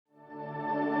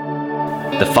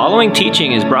The following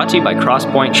teaching is brought to you by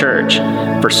Crosspoint Church.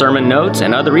 For sermon notes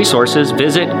and other resources,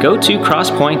 visit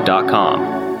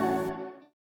gotocrosspoint.com.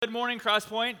 Good morning,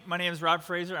 Crosspoint. My name is Rob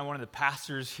Fraser. I'm one of the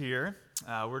pastors here.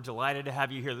 We're delighted to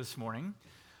have you here this morning.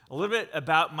 A little bit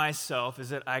about myself is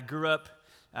that I grew up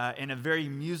in a very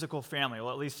musical family,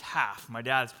 well, at least half. My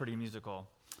dad's pretty musical.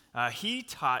 He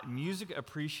taught music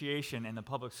appreciation in the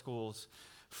public schools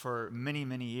for many,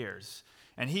 many years.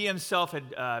 And he himself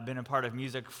had been a part of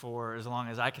music for as long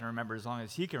as I can remember, as long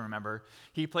as he can remember.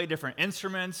 He played different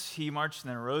instruments. He marched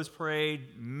in the Rose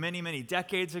Parade many, many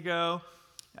decades ago.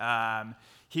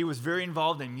 He was very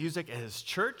involved in music at his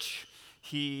church.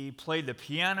 He played the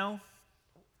piano.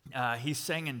 He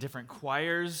sang in different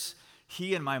choirs.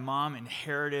 He and my mom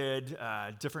inherited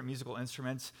different musical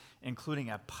instruments, including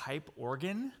a pipe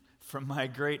organ from my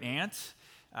great aunt.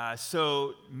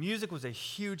 So music was a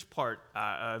huge part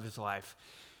of his life.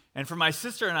 And for my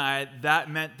sister and I,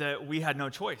 that meant that we had no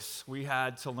choice. We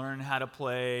had to learn how to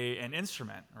play an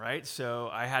instrument, right? So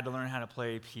I had to learn how to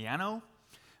play piano.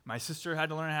 My sister had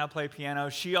to learn how to play piano.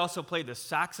 She also played the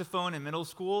saxophone in middle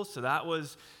school, so that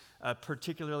was a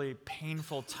particularly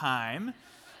painful time.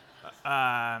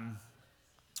 And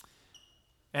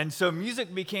so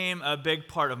music became a big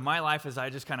part of my life as I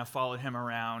just kind of followed him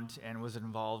around and was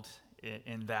involved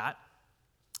in that.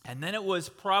 And then it was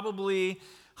probably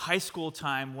high school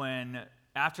time when,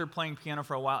 after playing piano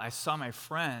for a while, I saw my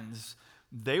friends.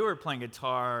 They were playing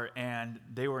guitar and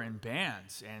they were in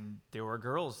bands, and there were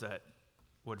girls that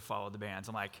would follow the bands.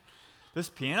 I'm like, this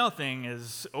piano thing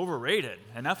is overrated.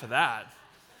 Enough of that.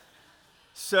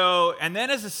 So, and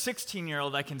then as a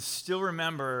 16-year-old, I can still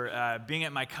remember being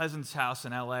at my cousin's house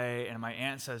in LA, and my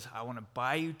aunt says, I want to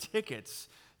buy you tickets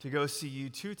to go see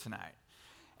U2 tonight.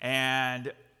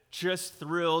 And just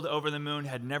thrilled, over the moon,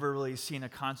 had never really seen a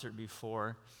concert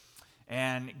before,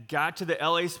 and got to the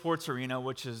LA Sports Arena,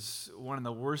 which is one of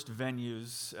the worst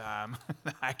venues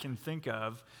that I can think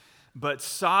of, but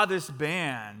saw this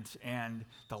band, and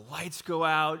the lights go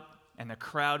out, and the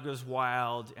crowd goes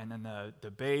wild, and then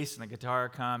the bass and the guitar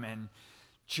come, and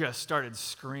just started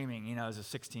screaming, as a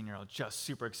 16-year-old, just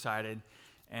super excited,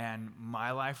 and my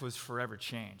life was forever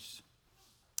changed.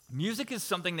 Music is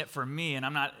something that for me, and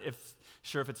I'm not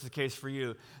sure if it's the case for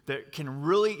you, that can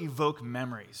really evoke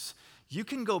memories. You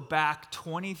can go back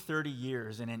 20, 30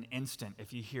 years in an instant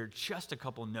if you hear just a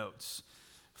couple notes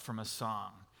from a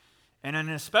song. And in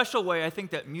a special way, I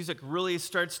think that music really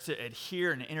starts to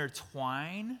adhere and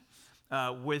intertwine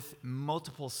with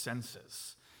multiple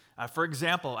senses. For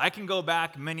example, I can go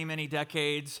back many, many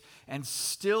decades and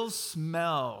still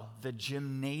smell the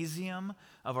gymnasium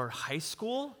of our high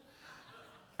school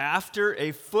after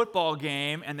a football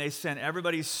game, and they sent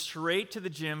everybody straight to the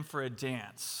gym for a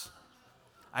dance.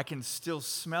 I can still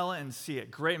smell it and see it.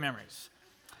 Great memories.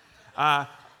 I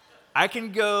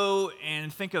can go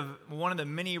and think of one of the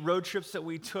many road trips that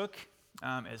we took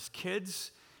as kids,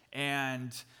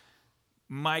 and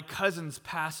my cousins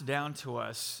passed down to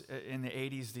us in the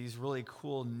 80s these really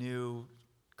cool new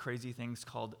crazy things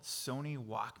called Sony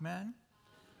Walkman.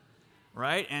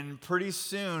 Right? And pretty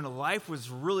soon, life was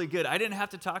really good. I didn't have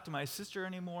to talk to my sister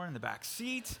anymore in the back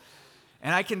seat.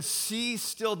 And I can see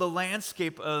still the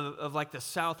landscape of like the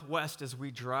Southwest as we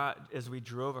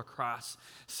drove across,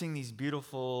 seeing these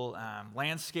beautiful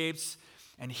landscapes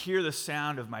and hear the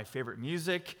sound of my favorite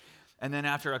music. And then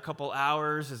after a couple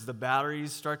hours, as the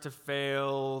batteries start to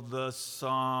fail, the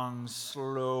songs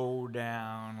slow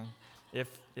down, if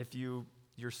you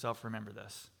yourself remember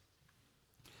this.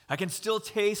 I can still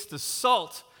taste the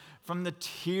salt from the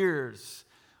tears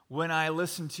when I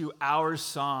listen to our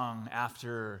song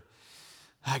after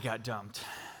I got dumped.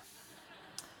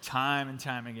 Time and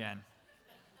time again.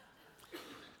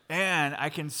 And I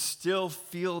can still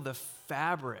feel the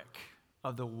fabric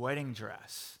of the wedding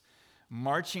dress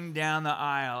marching down the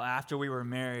aisle after we were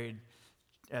married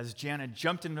as Jana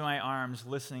jumped into my arms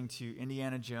listening to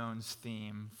Indiana Jones'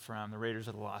 theme from the Raiders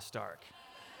of the Lost Ark.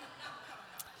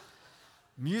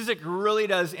 Music really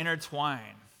does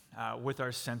intertwine with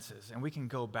our senses, and we can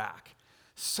go back.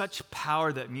 Such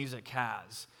power that music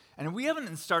has. And we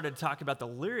haven't started to talk about the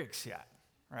lyrics yet,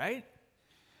 right?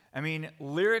 I mean,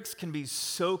 lyrics can be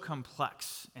so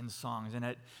complex in songs, and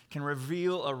it can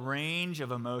reveal a range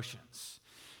of emotions.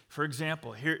 For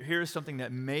example, here's something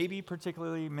that may be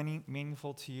particularly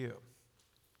meaningful to you.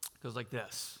 It goes like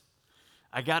this.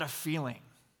 I got a feeling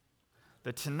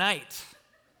that tonight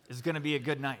is going to be a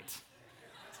good night.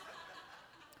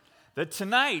 That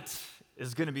tonight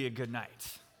is going to be a good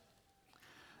night.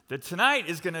 That tonight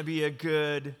is going to be a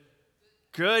good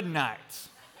night.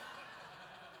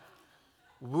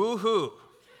 Woohoo.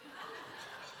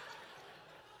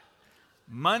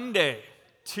 Monday,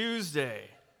 Tuesday,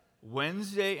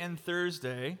 Wednesday, and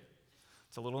Thursday.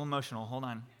 It's a little emotional, hold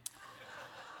on.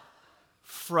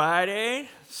 Friday,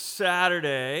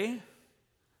 Saturday,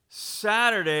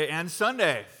 and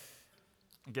Sunday.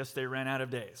 I guess they ran out of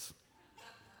days.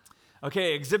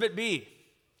 Okay, Exhibit B.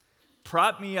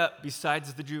 Prop me up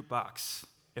besides the jukebox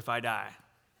if I die.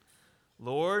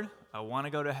 Lord, I want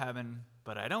to go to heaven,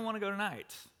 but I don't want to go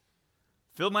tonight.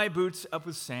 Fill my boots up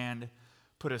with sand,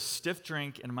 put a stiff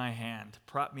drink in my hand.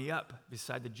 Prop me up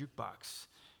beside the jukebox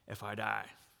if I die.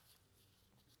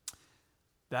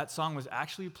 That song was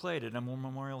actually played at a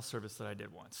memorial service that I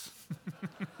did once.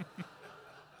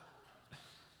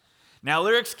 Now,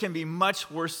 lyrics can be much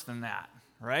worse than that,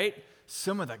 right?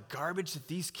 Some of the garbage that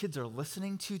these kids are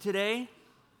listening to today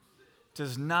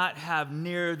does not have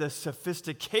near the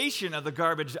sophistication of the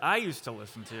garbage I used to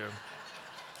listen to.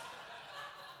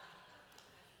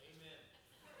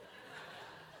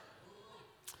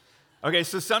 Okay,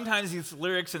 so sometimes these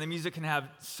lyrics and the music can have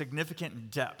significant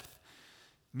depth.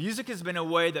 Music has been a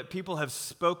way that people have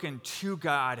spoken to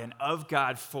God and of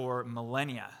God for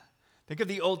millennia. Think of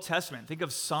the Old Testament. Think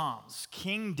of Psalms.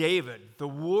 King David, the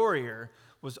warrior,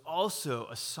 was also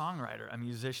a songwriter, a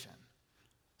musician.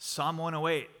 Psalm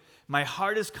 108, my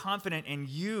heart is confident in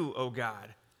you, O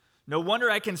God. No wonder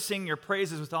I can sing your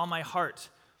praises with all my heart.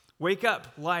 Wake up,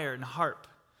 lyre and harp.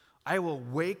 I will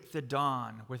wake the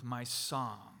dawn with my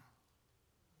song.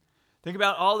 Think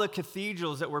about all the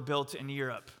cathedrals that were built in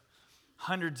Europe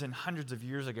hundreds and hundreds of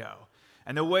years ago,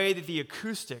 and the way that the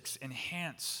acoustics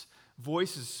enhance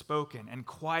voices spoken and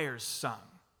choirs sung.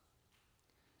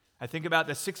 I think about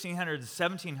the 1600s,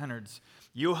 1700s,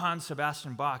 Johann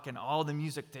Sebastian Bach and all the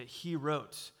music that he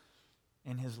wrote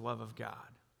in his love of God.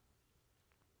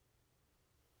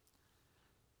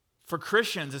 For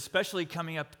Christians, especially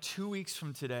coming up 2 weeks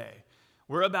from today,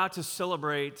 we're about to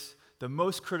celebrate the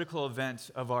most critical event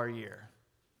of our year,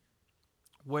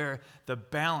 where the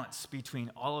balance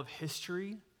between all of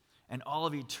history and all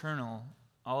of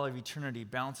eternity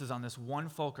balances on this one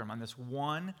fulcrum, on this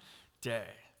one day.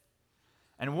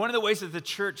 And one of the ways that the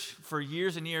church for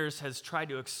years and years has tried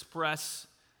to express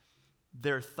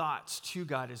their thoughts to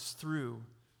God is through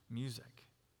music.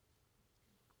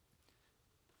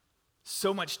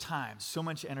 So much time, so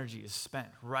much energy is spent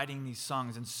writing these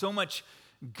songs, and so much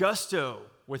gusto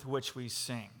with which we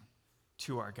sing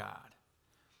to our God.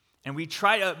 And we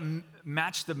try to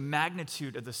match the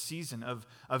magnitude of the season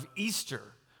of Easter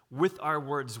with our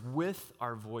words, with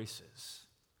our voices.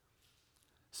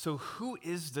 So who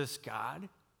is this God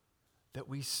that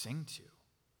we sing to?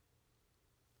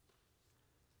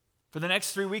 For the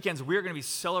next 3 weekends, we're going to be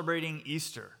celebrating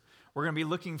Easter. We're going to be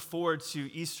looking forward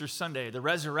to Easter Sunday, the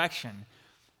resurrection,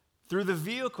 through the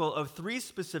vehicle of 3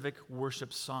 specific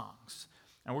worship songs.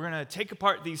 And we're going to take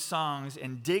apart these songs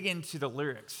and dig into the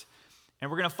lyrics.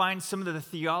 And we're going to find some of the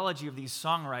theology of these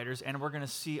songwriters, and we're going to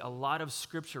see a lot of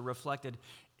scripture reflected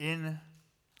in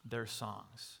their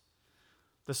songs.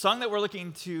 The song that we're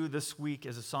looking to this week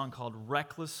is a song called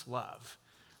Reckless Love,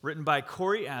 written by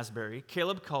Corey Asbury,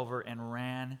 Caleb Culver, and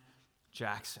Ran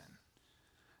Jackson.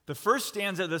 The first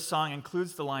stanza of this song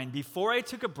includes the line, "Before I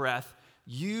took a breath,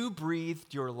 you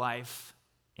breathed your life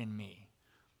in me."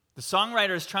 The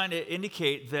songwriter is trying to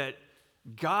indicate that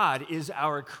God is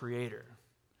our creator,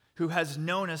 who has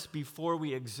known us before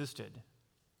we existed.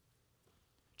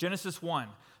 Genesis 1.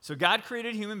 So God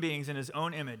created human beings in his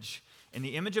own image. In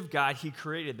the image of God, he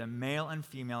created them. Male and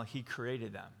female, he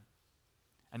created them.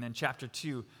 And then chapter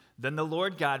 2. Then the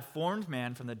Lord God formed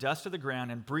man from the dust of the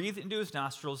ground and breathed into his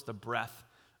nostrils the breath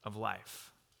of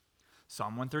life.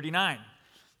 Psalm 139.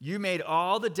 You made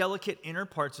all the delicate inner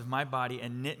parts of my body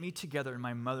and knit me together in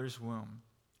my mother's womb.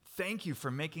 Thank you for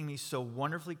making me so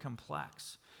wonderfully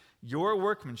complex. Your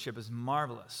workmanship is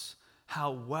marvelous.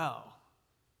 How well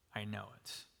I know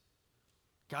it.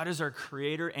 God is our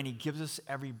creator, and he gives us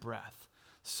every breath.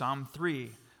 Psalm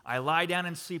 3, I lie down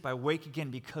and sleep, I wake again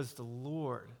because the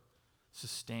Lord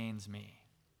sustains me.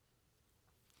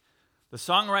 The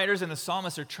songwriters and the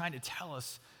psalmists are trying to tell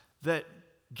us that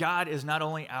God is not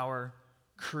only our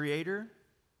creator,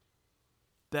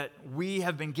 that we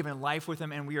have been given life with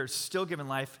him, and we are still given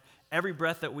life every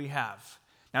breath that we have.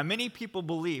 Now, many people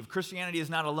believe, Christianity is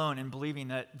not alone in believing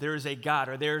that there is a God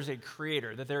or there is a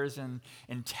creator, that there is an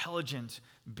intelligent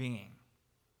being.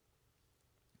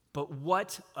 But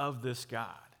what of this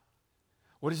God?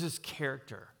 What is his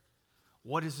character?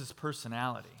 What is his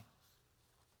personality?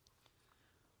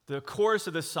 The chorus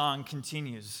of the song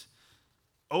continues,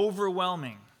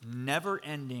 overwhelming,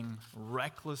 never-ending,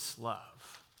 reckless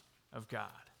love of God.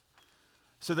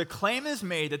 So the claim is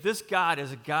made that this God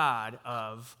is a God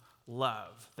of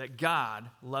love, that God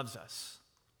loves us,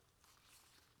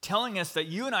 telling us that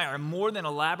you and I are more than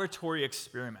a laboratory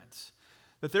experiment,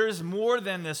 that there is more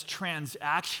than this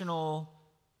transactional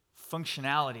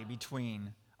functionality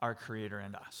between our Creator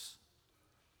and us.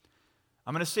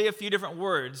 I'm going to say a few different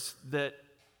words that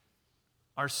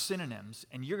are synonyms,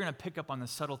 and you're going to pick up on the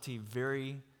subtlety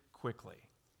very quickly,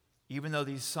 even though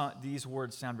these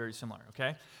words sound very similar,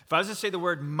 okay? If I was to say the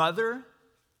word mother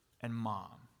and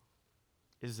mom,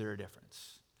 is there a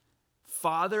difference?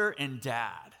 Father and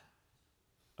dad,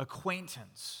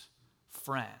 acquaintance,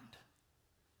 friend,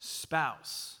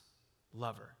 spouse,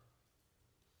 lover.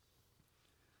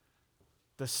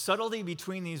 The subtlety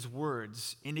between these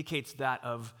words indicates that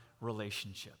of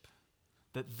relationship,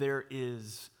 that there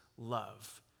is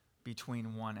love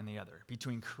between one and the other,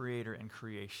 between creator and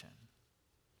creation.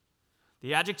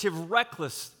 The adjective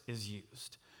reckless is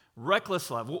used. Reckless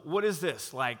love. What is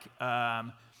this? Like,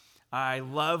 I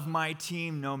love my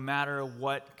team no matter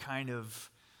what kind of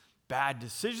bad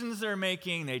decisions they're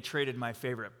making. They traded my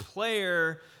favorite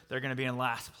player. They're going to be in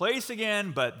last place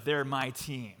again, but they're my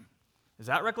team. Is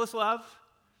that reckless love?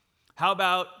 How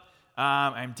about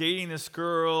I'm dating this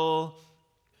girl,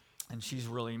 and she's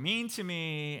really mean to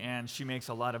me, and she makes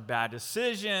a lot of bad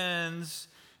decisions,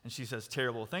 and she says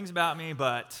terrible things about me,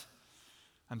 but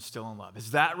I'm still in love.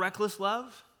 Is that reckless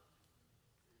love?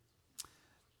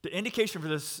 The indication for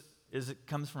this is it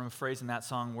comes from a phrase in that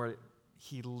song where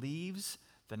he leaves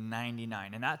the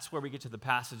 99. And that's where we get to the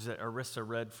passage that Arissa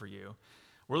read for you.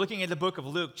 We're looking at the book of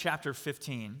Luke, chapter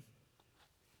 15.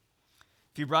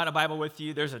 If you brought a Bible with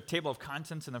you, there's a table of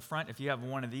contents in the front. If you have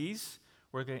one of these,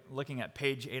 we're looking at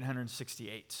page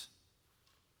 868.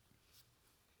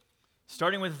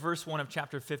 Starting with verse 1 of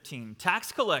chapter 15.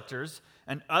 Tax collectors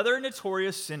and other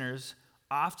notorious sinners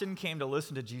often came to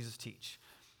listen to Jesus teach.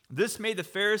 This made the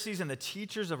Pharisees and the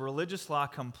teachers of religious law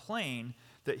complain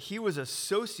that he was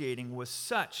associating with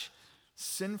such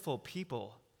sinful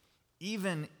people,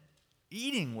 even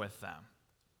eating with them.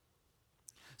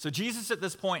 So Jesus at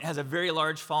this point has a very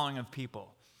large following of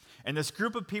people. And this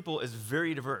group of people is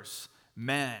very diverse.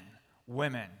 Men,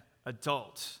 women,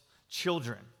 adults,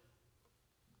 children,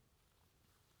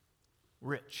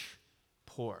 rich,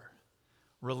 poor,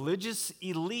 religious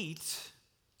elite,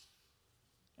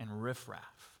 and riffraff.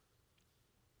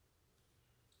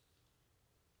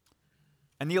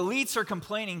 And the elites are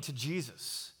complaining to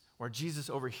Jesus, where Jesus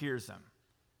overhears them.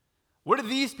 What are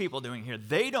these people doing here?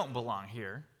 They don't belong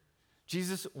here.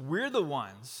 Jesus, we're the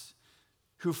ones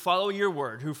who follow your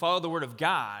word, who follow the word of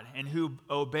God, and who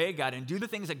obey God and do the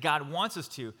things that God wants us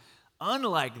to.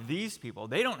 Unlike these people,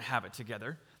 they don't have it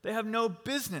together. They have no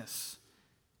business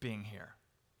being here.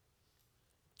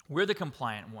 We're the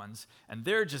compliant ones, and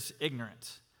they're just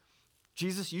ignorant.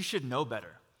 Jesus, you should know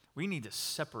better. We need to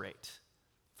separate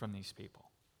from these people.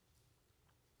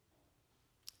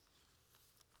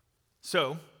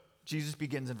 So, Jesus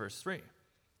begins in verse 3.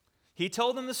 He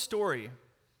told them the story.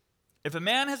 If a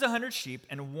man has 100 sheep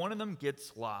and one of them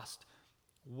gets lost,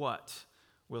 what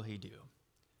will he do?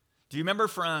 Do you remember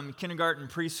from kindergarten,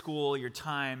 preschool, your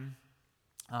time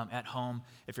at home,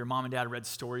 if your mom and dad read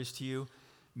stories to you?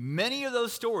 Many of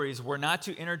those stories were not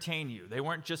to entertain you. They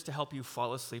weren't just to help you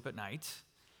fall asleep at night.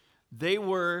 They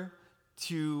were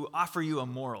to offer you a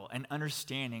moral, an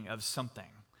understanding of something.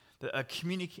 A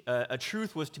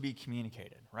truth was to be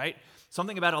communicated, right?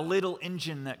 Something about a little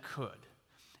engine that could,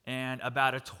 and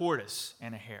about a tortoise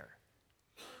and a hare.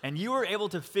 And you were able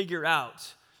to figure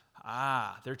out,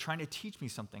 they're trying to teach me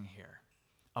something here,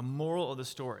 a moral of the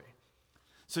story.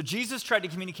 So Jesus tried to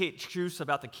communicate truths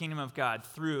about the kingdom of God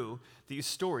through these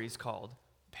stories called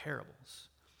parables.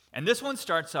 And this one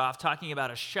starts off talking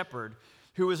about a shepherd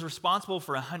who was responsible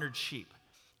for 100 sheep,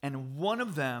 and one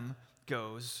of them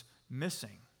goes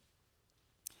missing.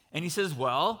 And he says,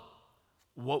 well,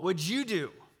 what would you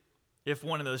do if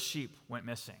one of those sheep went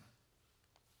missing?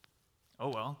 Oh,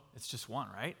 well, it's just one,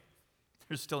 right?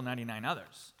 There's still 99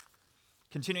 others.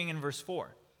 Continuing in verse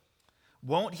 4.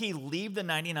 Won't he leave the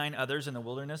 99 others in the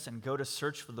wilderness and go to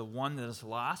search for the one that is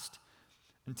lost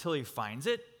until he finds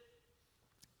it?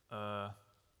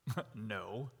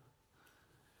 No.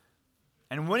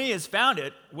 And when he has found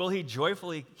it,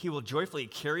 he will joyfully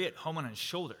carry it home on his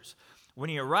shoulders. When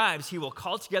he arrives, he will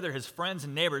call together his friends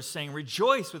and neighbors, saying,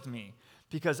 rejoice with me,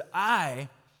 because I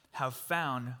have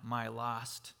found my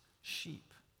lost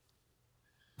sheep.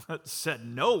 Said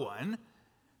no one.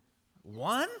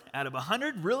 One out of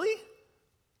 100? Really?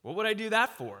 What would I do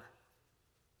that for?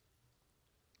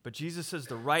 But Jesus says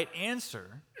the right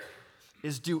answer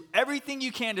is do everything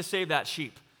you can to save that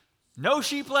sheep. No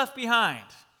sheep left behind.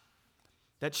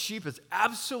 That sheep is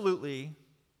absolutely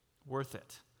worth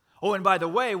it. Oh, and by the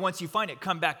way, once you find it,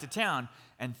 come back to town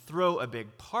and throw a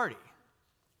big party.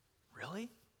 Really?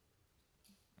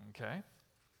 Okay.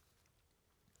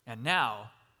 And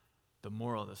now, the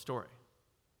moral of the story.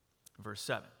 Verse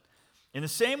 7. In the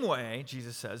same way,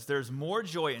 Jesus says, there's more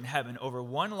joy in heaven over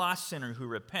one lost sinner who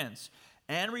repents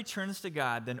and returns to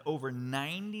God than over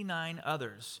 99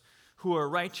 others who are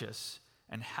righteous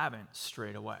and haven't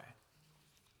strayed away.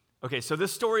 Okay, so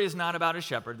this story is not about a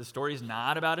shepherd. The story is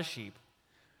not about a sheep.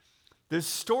 This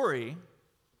story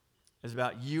is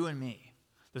about you and me.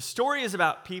 The story is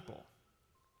about people.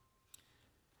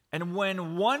 And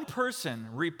when one person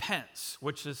repents,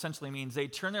 which essentially means they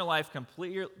turn their life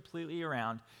completely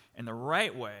around in the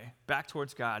right way, back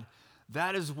towards God,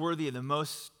 that is worthy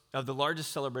of the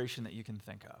largest celebration that you can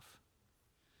think of.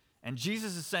 And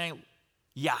Jesus is saying,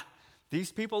 yeah,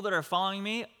 these people that are following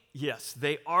me, yes,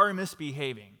 they are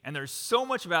misbehaving. And there's so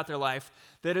much about their life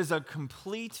that is a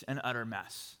complete and utter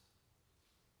mess.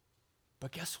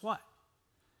 But guess what?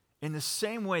 In the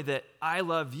same way that I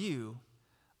love you,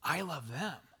 I love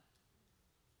them.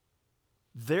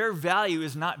 Their value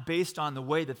is not based on the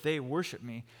way that they worship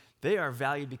me. They are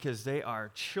valued because they are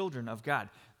children of God.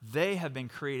 They have been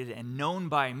created and known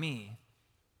by me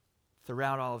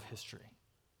throughout all of history.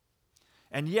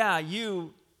 And yeah,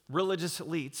 you religious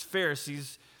elites,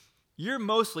 Pharisees, you're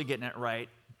mostly getting it right,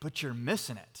 but you're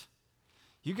missing it.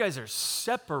 You guys are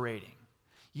separating.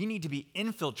 You need to be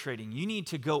infiltrating. You need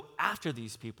to go after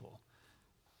these people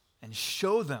and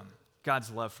show them God's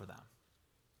love for them.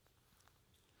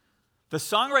 The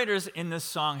songwriters in this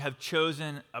song have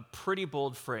chosen a pretty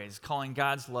bold phrase, calling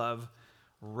God's love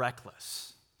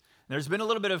reckless. There's been a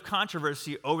little bit of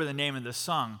controversy over the name of this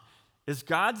song. Is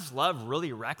God's love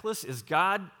really reckless? Is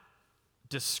God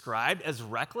described as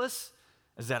reckless?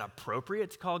 Is that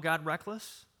appropriate to call God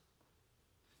reckless?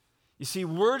 You see,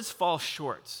 words fall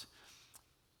short.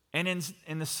 And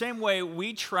in the same way,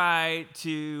 we try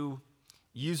to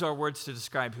use our words to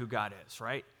describe who God is,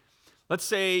 right? Let's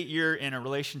say you're in a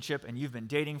relationship and you've been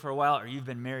dating for a while or you've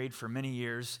been married for many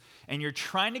years and you're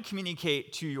trying to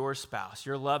communicate to your spouse,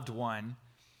 your loved one,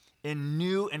 in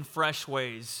new and fresh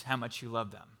ways how much you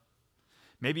love them.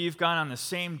 Maybe you've gone on the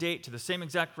same date to the same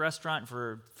exact restaurant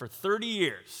for 30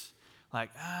 years. Like,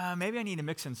 maybe I need to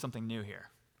mix in something new here,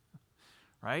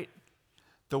 right?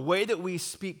 The way that we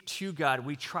speak to God,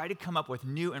 we try to come up with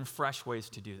new and fresh ways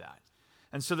to do that.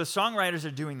 And so the songwriters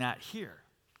are doing that here.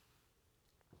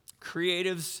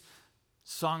 Creatives,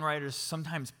 songwriters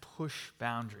sometimes push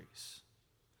boundaries.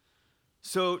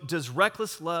 So does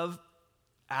reckless love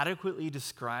adequately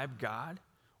describe God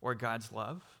or God's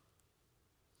love?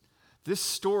 This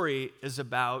story is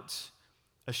about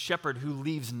a shepherd who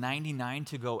leaves 99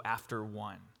 to go after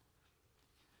one.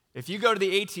 If you go to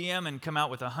the ATM and come out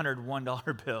with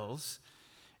 $101 bills,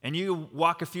 and you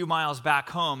walk a few miles back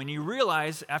home, and you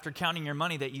realize after counting your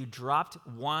money that you dropped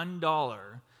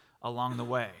 $1 along the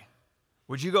way,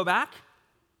 would you go back?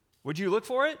 Would you look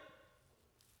for it?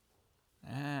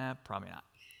 Probably not.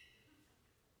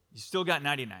 You still got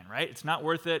 99, right? It's not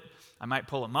worth it. I might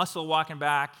pull a muscle walking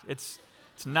back. It's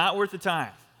not worth the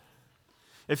time.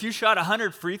 If you shot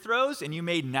 100 free throws and you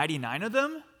made 99 of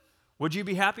them, would you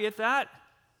be happy at that?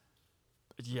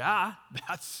 Yeah,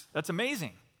 that's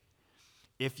amazing.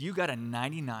 If you got a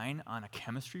 99 on a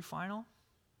chemistry final,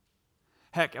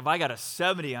 heck, if I got a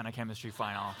 70 on a chemistry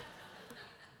final,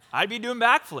 I'd be doing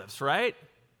backflips, right?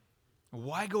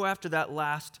 Why go after that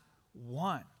last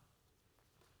one?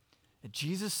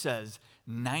 Jesus says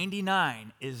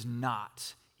 99 is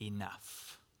not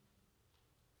enough.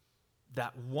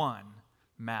 That one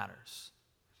matters.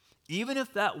 Even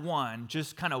if that one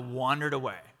just kind of wandered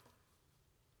away,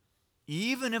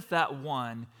 even if that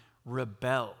one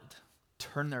rebelled,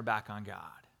 turned their back on God,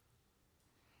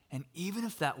 and even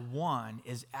if that one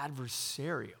is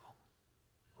adversarial,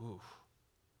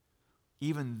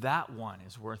 even that one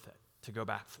is worth it to go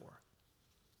back for.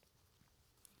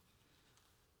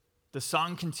 The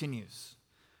song continues.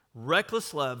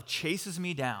 Reckless love chases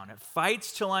me down. It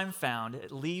fights till I'm found.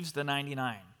 It leaves the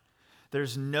 99.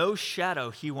 There's no shadow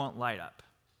he won't light up.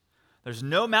 There's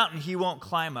no mountain he won't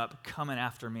climb up coming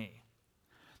after me.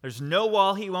 There's no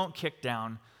wall he won't kick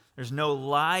down. There's no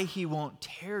lie he won't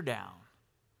tear down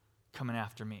coming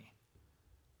after me.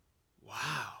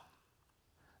 Wow.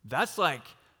 That's like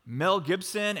Mel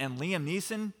Gibson and Liam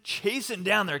Neeson chasing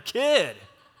down their kid.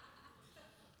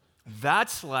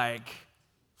 That's like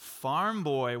farm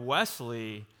boy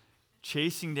Wesley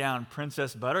chasing down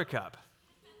Princess Buttercup.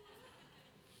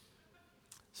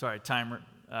 Sorry, timer.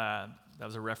 That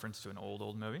was a reference to an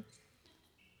old movie.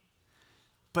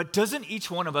 But doesn't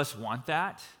each one of us want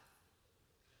that?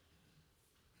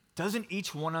 Doesn't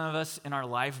each one of us in our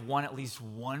life want at least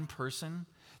one person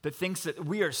that thinks that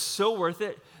we are so worth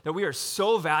it, that we are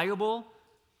so valuable,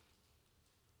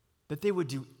 that they would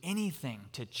do anything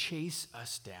to chase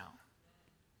us down?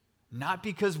 Not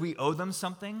because we owe them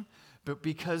something, but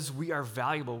because we are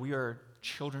valuable. We are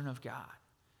children of God.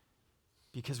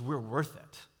 Because we're worth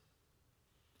it.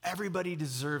 Everybody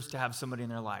deserves to have somebody in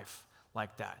their life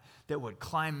like that would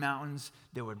climb mountains,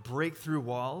 that would break through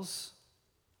walls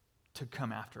to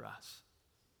come after us.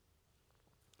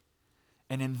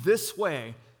 And in this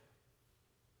way,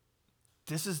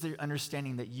 this is the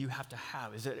understanding that you have to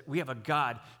have, is that we have a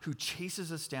God who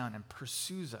chases us down and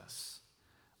pursues us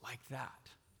like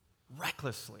that,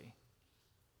 recklessly.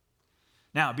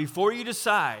 Now, before you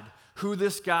decide who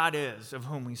this God is of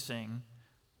whom we sing,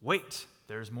 wait,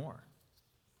 there's more.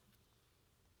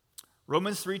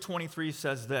 Romans 3:23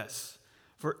 says this,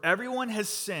 "For everyone has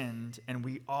sinned and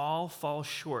we all fall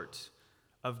short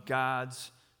of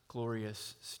God's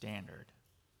glorious standard."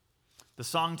 The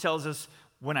song tells us,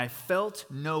 "When I felt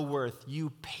no worth, you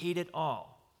paid it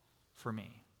all for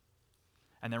me."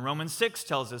 And then Romans 6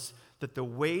 tells us that the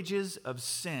wages of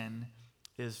sin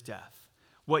is death.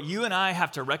 What you and I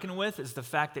have to reckon with is the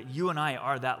fact that you and I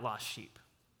are that lost sheep.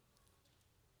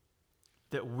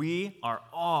 That we are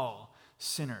all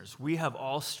sinners. We have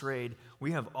all strayed.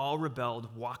 We have all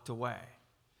rebelled, walked away.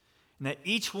 And that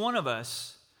each one of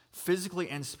us, physically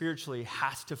and spiritually,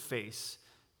 has to face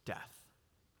death.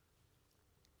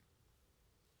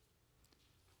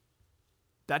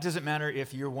 That doesn't matter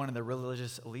if you're one of the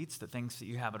religious elites that thinks that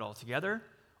you have it all together,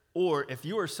 or if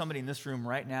you are somebody in this room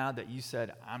right now that you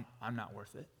said, I'm not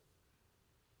worth it.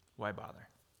 Why bother?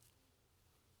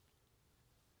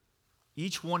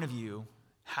 Each one of you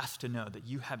has to know that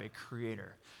you have a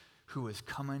creator who is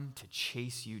coming to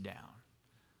chase you down,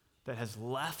 that has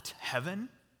left heaven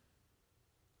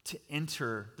to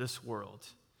enter this world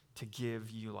to give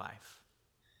you life.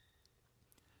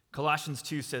 Colossians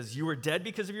 2 says, "You were dead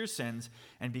because of your sins,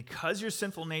 and because your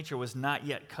sinful nature was not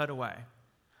yet cut away.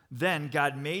 Then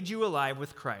God made you alive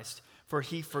with Christ, for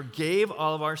he forgave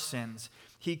all of our sins.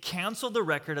 He canceled the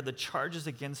record of the charges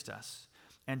against us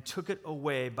and took it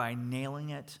away by nailing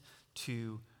it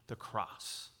to the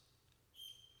cross."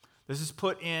 This is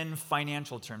put in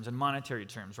financial terms and monetary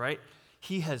terms, right?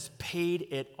 He has paid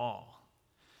it all.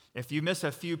 If you miss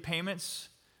a few payments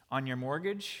on your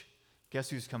mortgage, guess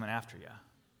who's coming after you?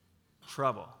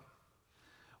 Trouble.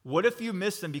 What if you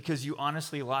missed them because you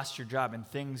honestly lost your job and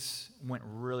things went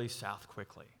really south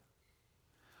quickly?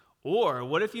 Or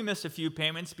what if you missed a few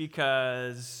payments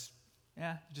because,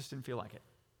 you just didn't feel like it?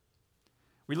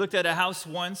 We looked at a house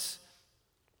once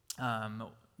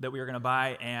that we were going to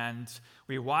buy, and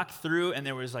we walked through, and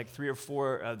there was like 3 or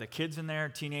 4 of the kids in there,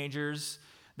 teenagers.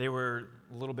 They were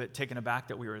a little bit taken aback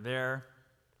that we were there.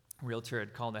 Realtor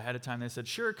had called ahead of time. They said,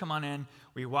 "Sure, come on in."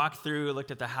 We walked through,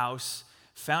 looked at the house,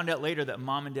 found out later that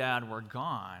mom and dad were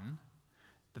gone,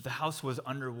 that the house was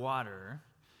underwater,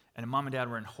 and mom and dad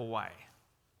were in Hawaii.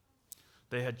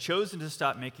 They had chosen to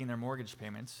stop making their mortgage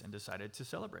payments and decided to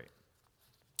celebrate.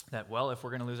 That, well, if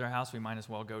we're going to lose our house, we might as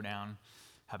well go down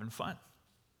having fun.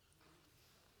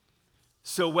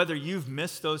 So whether you've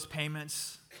missed those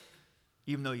payments,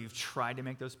 even though you've tried to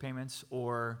make those payments,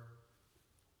 or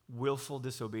willful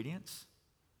disobedience,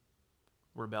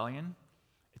 rebellion,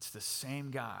 it's the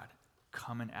same God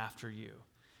coming after you.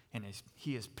 And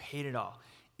he has paid it all.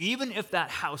 Even if that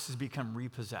house has become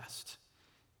repossessed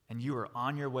and you are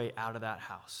on your way out of that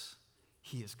house,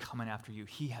 he is coming after you.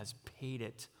 He has paid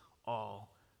it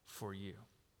all for you.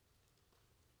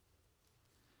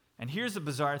 And here's the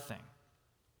bizarre thing.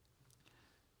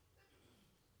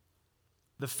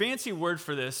 The fancy word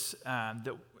for this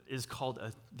that is called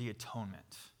the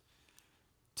atonement.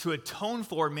 To atone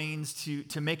for means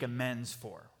to make amends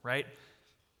for, right?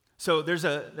 So there's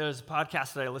a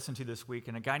podcast that I listened to this week,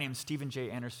 and a guy named Stephen J.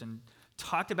 Anderson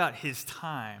talked about his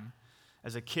time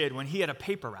as a kid when he had a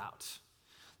paper route.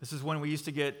 This is when we used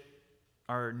to get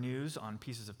our news on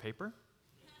pieces of paper.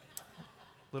 A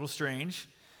little strange.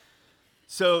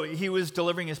 So he was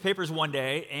delivering his papers one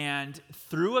day and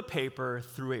threw a paper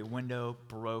through a window,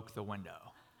 broke the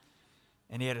window.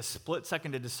 And he had a split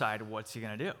second to decide what's he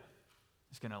going to do.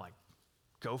 He's going to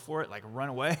go for it, run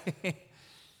away.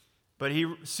 But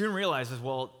he soon realizes,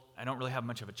 well, I don't really have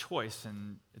much of a choice,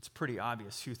 and it's pretty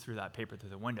obvious who threw that paper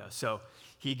through the window. So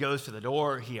he goes to the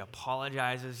door, he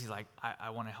apologizes, he's like,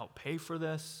 I want to help pay for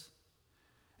this.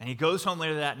 And he goes home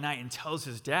later that night and tells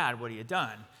his dad what he had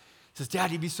done. He says,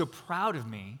 "Dad, you'd be so proud of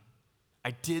me.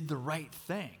 I did the right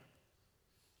thing.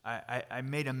 I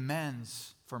made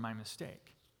amends for my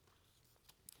mistake."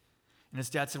 And his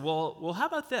dad said, well, how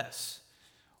about this?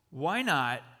 why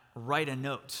not write a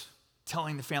note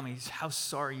telling the families how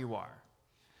sorry you are?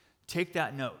 Take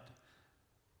that note.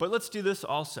 But let's do this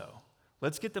also.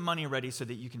 Let's get the money ready so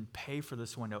that you can pay for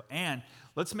this window. And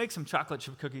let's make some chocolate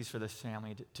chip cookies for this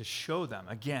family to show them,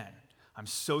 again, I'm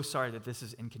so sorry that this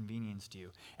has inconvenienced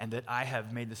you and that I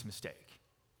have made this mistake.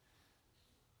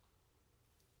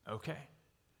 Okay.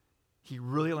 He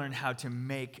really learned how to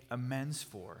make amends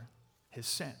for his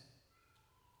sin.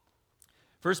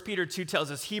 1 Peter 2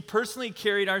 tells us, he personally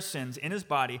carried our sins in his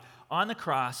body on the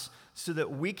cross so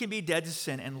that we can be dead to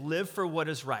sin and live for what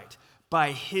is right.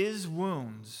 By his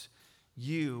wounds,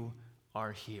 you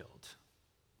are healed.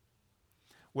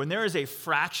 When there is a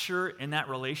fracture in that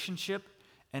relationship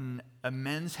and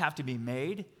amends have to be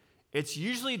made, it's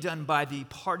usually done by the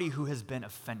party who has been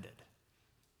offended.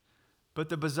 But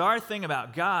the bizarre thing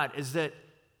about God is that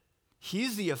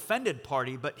he's the offended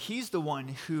party, but he's the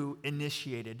one who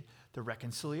initiated the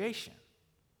reconciliation.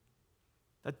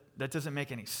 That doesn't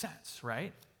make any sense,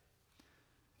 right?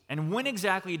 And when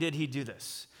exactly did he do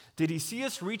this? Did he see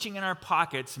us reaching in our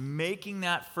pockets, making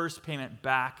that first payment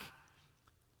back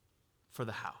for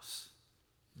the house?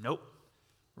 Nope.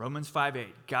 Romans 5:8.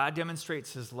 God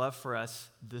demonstrates his love for us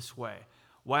this way.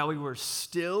 While we were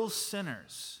still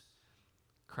sinners,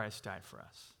 Christ died for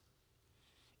us.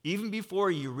 Even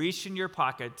before you reached in your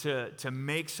pocket to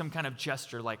make some kind of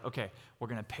gesture like, okay, we're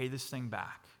going to pay this thing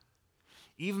back.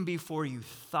 Even before you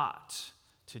thought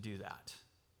to do that,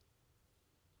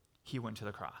 he went to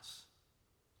the cross.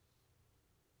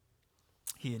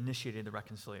 He initiated the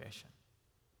reconciliation.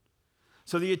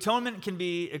 So the atonement can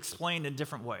be explained in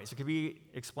different ways. It can be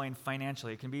explained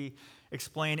financially. It can be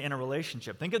explained in a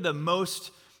relationship. Think of the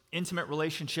most intimate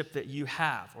relationship that you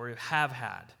have or have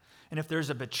had. And if there's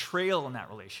a betrayal in that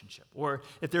relationship, or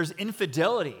if there's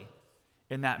infidelity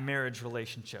in that marriage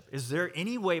relationship, is there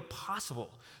any way possible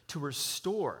to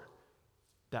restore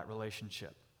that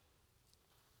relationship?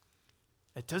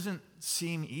 It doesn't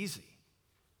seem easy.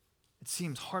 It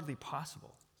seems hardly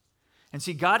possible. And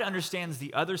see, God understands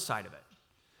the other side of it.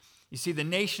 You see, the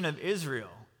nation of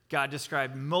Israel, God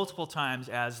described multiple times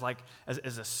as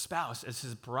a spouse, as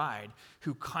his bride,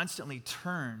 who constantly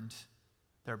turned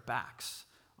their backs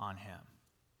on him.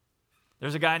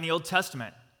 There's a guy in the Old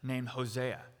Testament named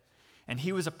Hosea, and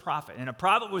he was a prophet. And a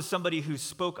prophet was somebody who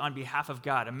spoke on behalf of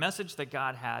God, a message that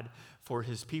God had for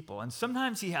his people. And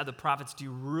sometimes he had the prophets do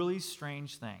really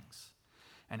strange things.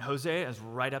 And Hosea is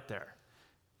right up there.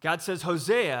 God says,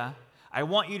 Hosea, I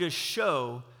want you to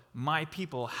show my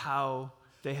people how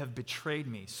they have betrayed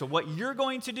me. So what you're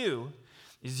going to do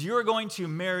is you're going to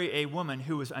marry a woman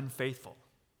who is unfaithful.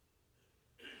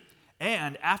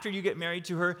 And after you get married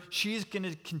to her, she's going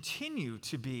to continue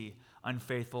to be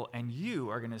unfaithful, and you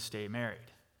are going to stay married.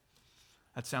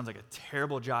 That sounds like a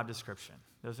terrible job description,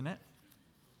 doesn't it?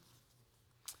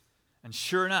 And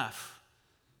sure enough,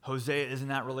 Hosea is in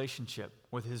that relationship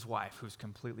with his wife who's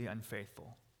completely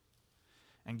unfaithful.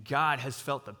 And God has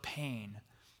felt the pain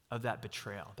of that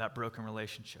betrayal, that broken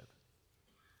relationship.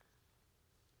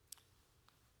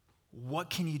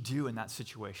 What can you do in that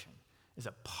situation? Is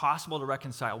it possible to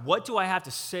reconcile? What do I have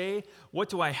to say? What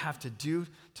do I have to do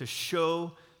to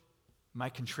show my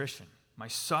contrition, my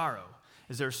sorrow?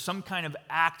 Is there some kind of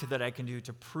act that I can do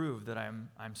to prove that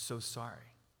I'm so sorry?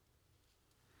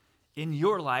 In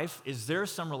your life, is there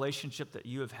some relationship that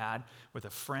you have had with a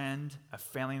friend, a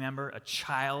family member, a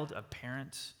child, a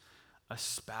parent, a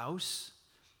spouse,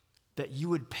 that you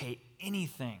would pay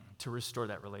anything to restore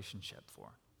that relationship for?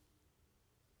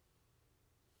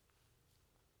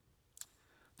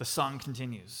 The song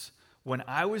continues, when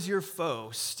I was your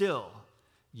foe, still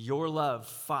your love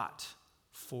fought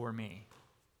for me.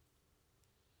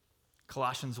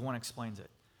 Colossians 1 explains it.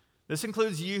 This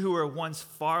includes you who were once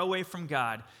far away from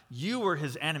God. You were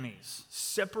his enemies,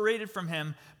 separated from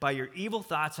him by your evil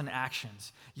thoughts and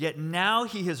actions. Yet now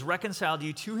he has reconciled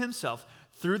you to himself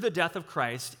through the death of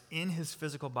Christ in his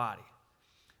physical body.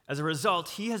 As a result,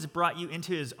 he has brought you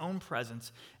into his own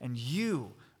presence, and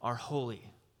you are holy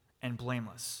and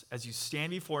blameless as you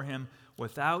stand before him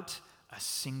without a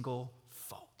single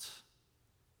fault.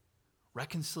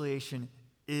 Reconciliation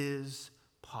is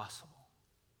possible.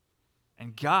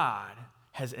 And God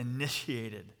has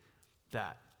initiated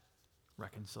that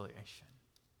reconciliation.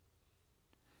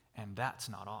 And that's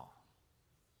not all.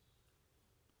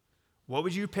 What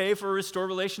would you pay for a restored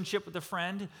relationship with a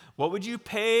friend? What would you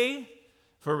pay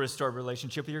for a restored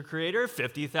relationship with your Creator?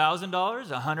 $50,000?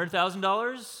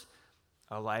 $100,000?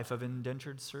 A life of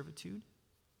indentured servitude?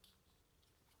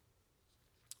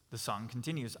 The song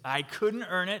continues, I couldn't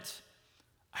earn it.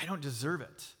 I don't deserve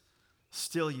it.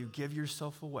 Still, you give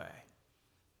yourself away.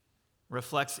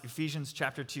 reflects Ephesians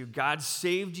chapter 2. God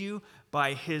saved you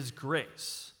by his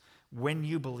grace when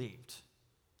you believed.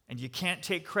 And you can't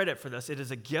take credit for this. It is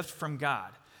a gift from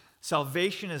God.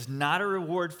 Salvation is not a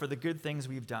reward for the good things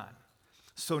we've done.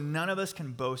 So none of us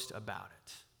can boast about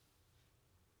it.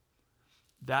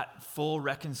 That full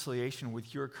reconciliation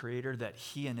with your Creator that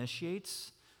he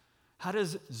initiates, how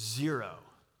does 0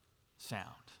 sound?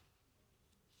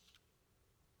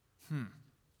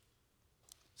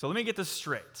 So let me get this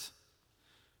straight.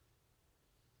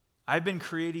 I've been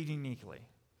created uniquely.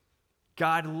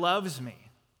 God loves me.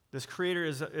 This Creator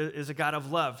is a God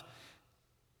of love.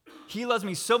 He loves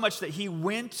me so much that he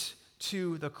went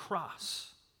to the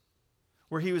cross,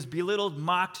 where he was belittled,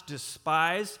 mocked,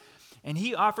 despised, and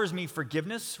he offers me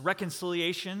forgiveness,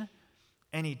 reconciliation,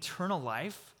 and eternal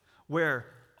life, where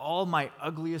all my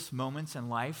ugliest moments in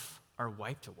life are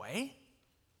wiped away.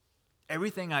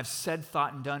 Everything I've said,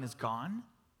 thought, and done is gone.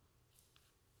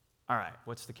 All right,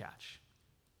 what's the catch?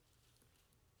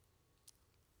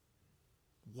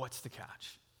 What's the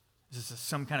catch? Is this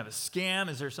some kind of a scam?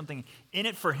 Is there something in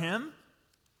it for him?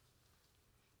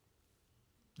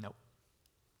 Nope.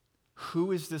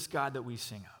 Who is this God that we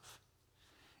sing of?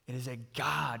 It is a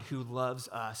God who loves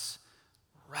us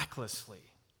recklessly.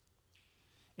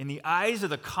 In the eyes of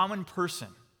the common person,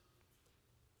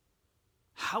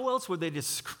 how else would they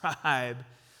describe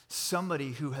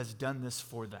somebody who has done this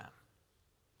for them?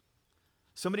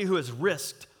 Somebody who has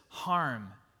risked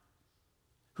harm,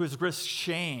 who has risked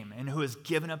shame, and who has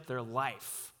given up their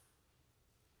life.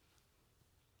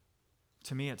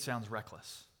 To me, it sounds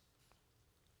reckless.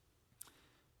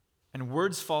 And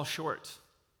words fall short.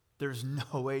 There's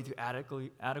no way to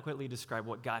adequately describe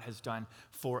what God has done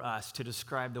for us, to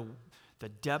describe the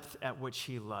depth at which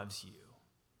he loves you.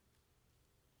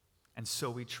 And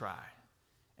so we try,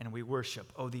 and we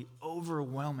worship. Oh, the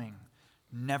overwhelming,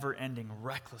 never-ending,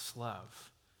 reckless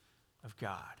love of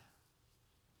God.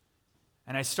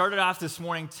 And I started off this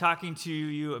morning talking to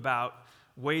you about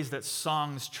ways that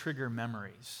songs trigger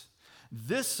memories.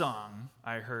 This song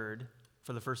I heard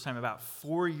for the first time about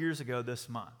 4 years ago this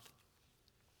month.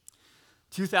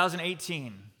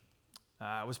 2018,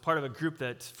 I was part of a group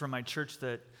from my church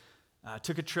that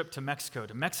took a trip to Mexico,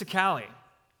 to Mexicali.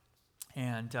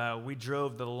 And we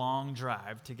drove the long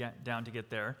drive to get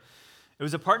there. It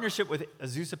was a partnership with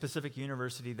Azusa Pacific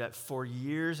University that for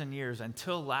years and years,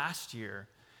 until last year,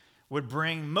 would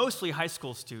bring mostly high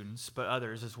school students, but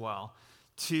others as well,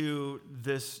 to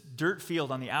this dirt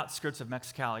field on the outskirts of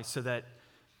Mexicali so that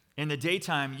in the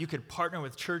daytime you could partner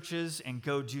with churches and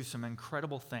go do some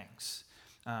incredible things,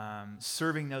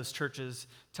 serving those churches,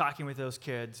 talking with those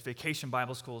kids, vacation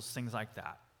Bible schools, things like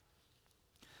that.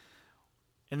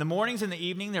 In the mornings and the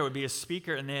evening, there would be a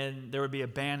speaker, and then there would be a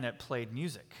band that played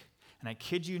music. And I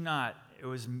kid you not, it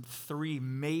was 3,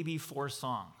 maybe 4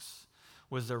 songs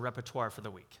was their repertoire for the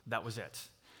week. That was it.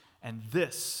 And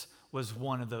this was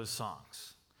one of those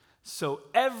songs. So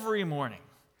every morning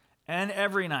and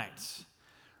every night,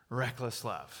 Reckless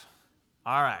Love.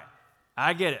 All right,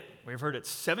 I get it. We've heard it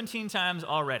 17 times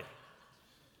already.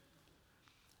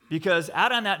 Because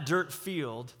out on that dirt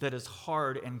field that is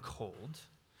hard and cold,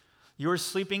 you're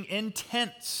sleeping in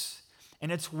tents,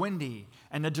 and it's windy,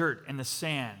 and the dirt and the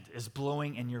sand is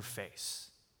blowing in your face.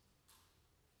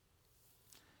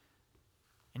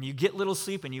 And you get little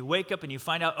sleep, and you wake up, and you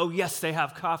find out, oh, yes, they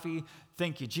have coffee.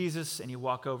 Thank you, Jesus. And you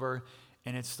walk over,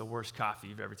 and it's the worst coffee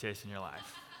you've ever tasted in your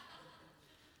life.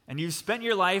 And you've spent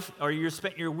your life, or you've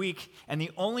spent your week, and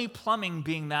the only plumbing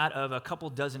being that of a couple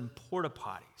dozen porta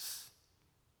potties,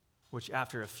 which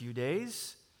after a few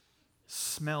days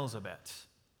smells a bit.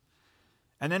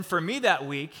 And then for me that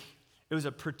week, it was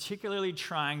a particularly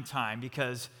trying time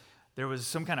because there was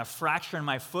some kind of fracture in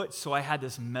my foot, so I had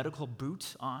this medical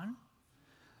boot on.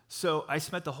 So I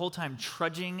spent the whole time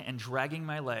trudging and dragging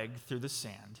my leg through the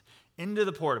sand into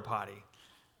the porta potty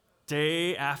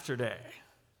day after day.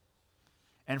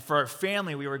 And for our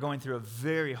family, we were going through a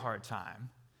very hard time.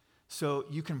 So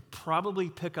you can probably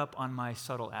pick up on my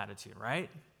subtle attitude, right?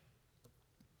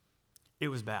 It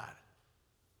was bad.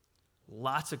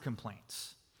 Lots of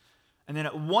complaints. And then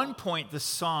at one point, the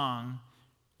song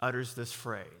utters this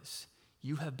phrase,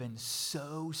 "You have been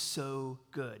so, so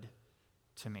good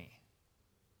to me."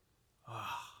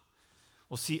 Oh.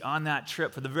 Well, see, on that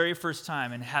trip, for the very first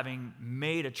time, and having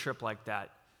made a trip like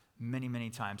that many, many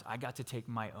times, I got to take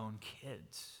my own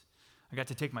kids. I got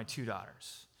to take my 2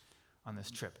 daughters on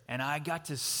this trip. And I got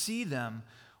to see them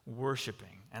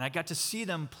worshiping. And I got to see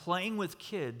them playing with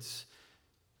kids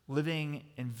living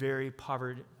in very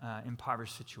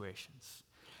impoverished situations.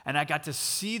 And I got to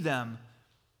see them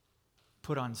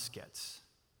put on skits.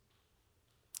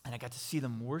 And I got to see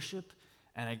them worship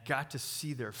and I got to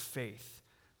see their faith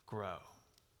grow.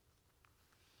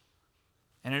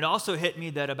 And it also hit me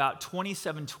that about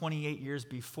 27, 28 years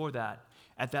before that,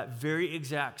 at that very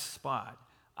exact spot,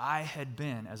 I had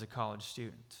been as a college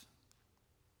student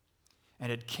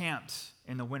and had camped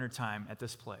in the wintertime at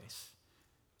this place.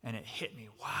 And it hit me,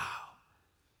 wow.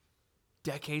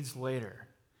 Decades later,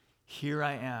 here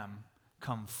I am,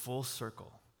 come full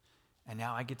circle, and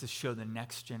now I get to show the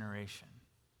next generation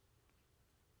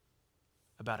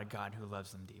about a God who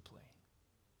loves them deeply.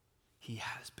 He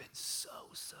has been so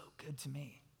good to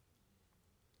me.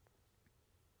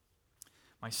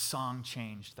 My song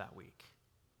changed that week.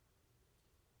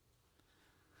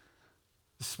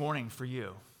 This morning for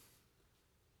you,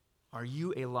 are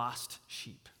you a lost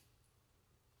sheep?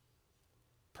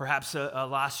 Perhaps a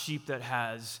lost sheep that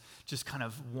has just kind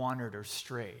of wandered or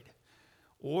strayed.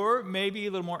 Or maybe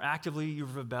a little more actively,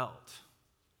 you've rebelled.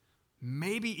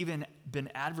 Maybe even been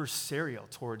adversarial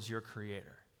towards your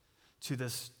Creator, to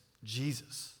this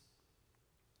Jesus.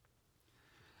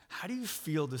 How do you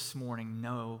feel this morning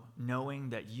knowing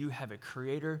that you have a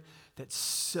Creator that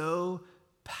so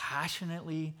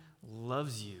passionately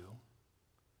loves you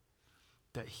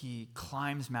that He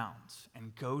climbs mountains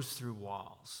and goes through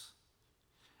walls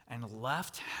and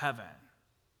left heaven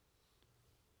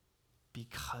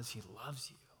because He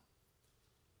loves you?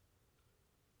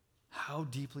 How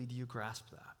deeply do you grasp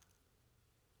that?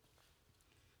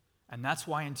 And that's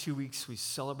why in 2 weeks we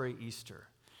celebrate Easter.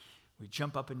 We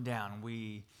jump up and down.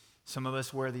 Some of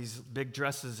us wear these big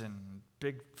dresses and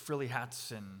big frilly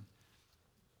hats, and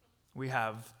we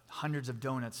have hundreds of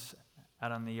donuts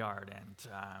out on the yard and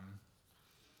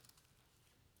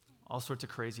all sorts of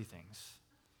crazy things.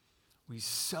 We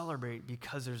celebrate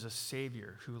because there's a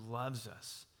Savior who loves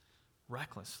us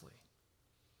recklessly.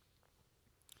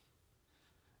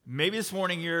 Maybe this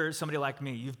morning you're somebody like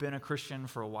me. You've been a Christian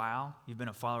for a while. You've been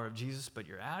a follower of Jesus, but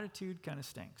your attitude kind of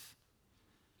stinks.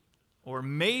 Or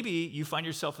maybe you find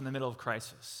yourself in the middle of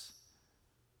crisis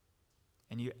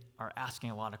and you are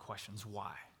asking a lot of questions.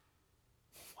 Why?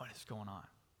 What is going on?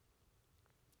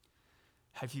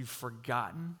 Have you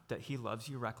forgotten that He loves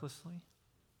you recklessly?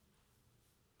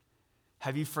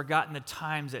 Have you forgotten the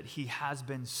times that He has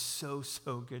been so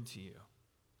good to you?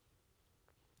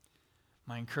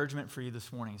 My encouragement for you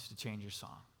this morning is to change your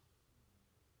song.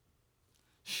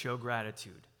 Show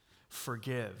gratitude.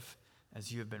 Forgive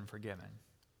as you have been forgiven.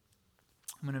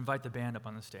 I'm going to invite the band up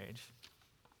on the stage.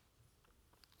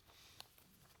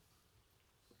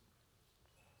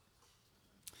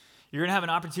 You're going to have an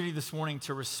opportunity this morning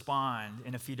to respond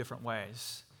in a few different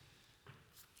ways.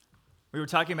 We were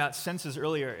talking about senses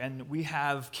earlier, and we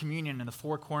have communion in the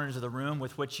four corners of the room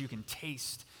with which you can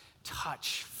taste,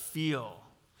 touch, feel,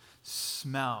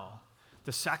 smell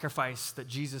the sacrifice that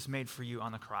Jesus made for you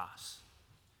on the cross.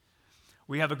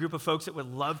 We have a group of folks that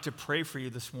would love to pray for you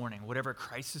this morning, whatever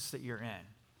crisis that you're in.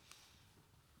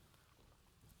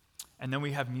 And then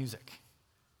we have music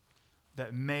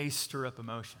that may stir up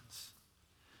emotions.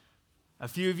 A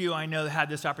few of you I know had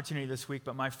this opportunity this week,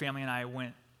 but my family and I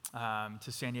went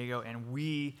to San Diego, and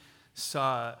we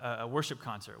saw a worship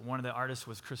concert. One of the artists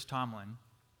was Chris Tomlin,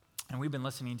 and we've been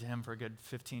listening to him for a good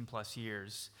 15 plus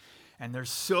years. And there's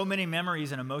so many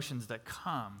memories and emotions that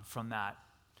come from that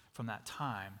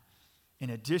time, in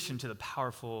addition to the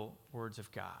powerful words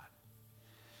of God.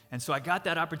 And so I got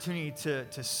that opportunity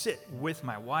to sit with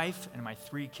my wife and my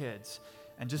 3 kids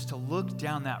and just to look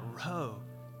down that road.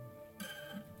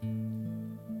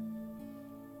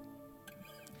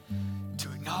 To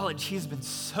acknowledge He's been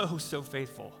so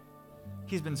faithful.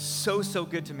 He's been so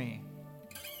good to me.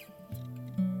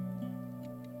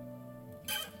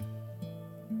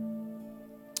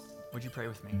 Would you pray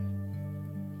with me?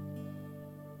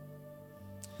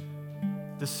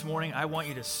 This morning, I want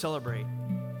you to celebrate.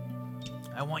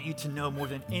 I want you to know more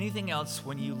than anything else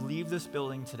when you leave this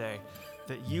building today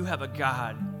that you have a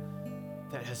God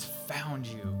that has found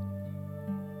you.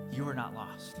 You are not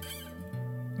lost.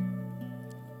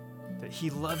 That He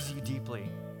loves you deeply.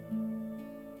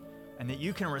 And that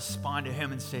you can respond to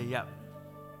Him and say, yep,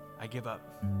 I give up.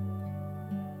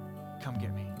 Come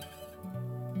get me.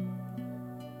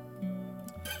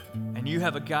 And you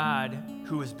have a God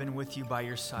who has been with you by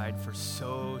your side for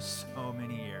so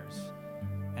many years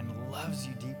and loves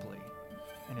you deeply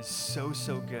and is so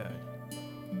good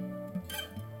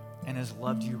and has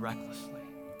loved you recklessly.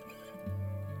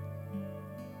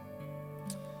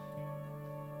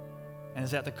 And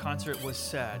as at the concert was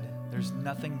said, there's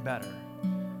nothing better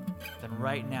than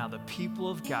right now the people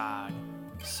of God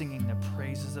singing the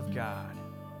praises of God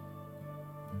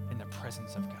in the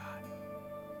presence of God.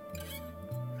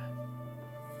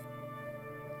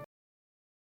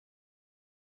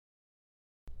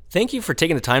 Thank you for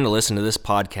taking the time to listen to this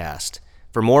podcast.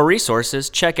 For more resources,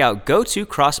 check out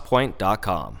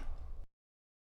gotocrosspoint.com.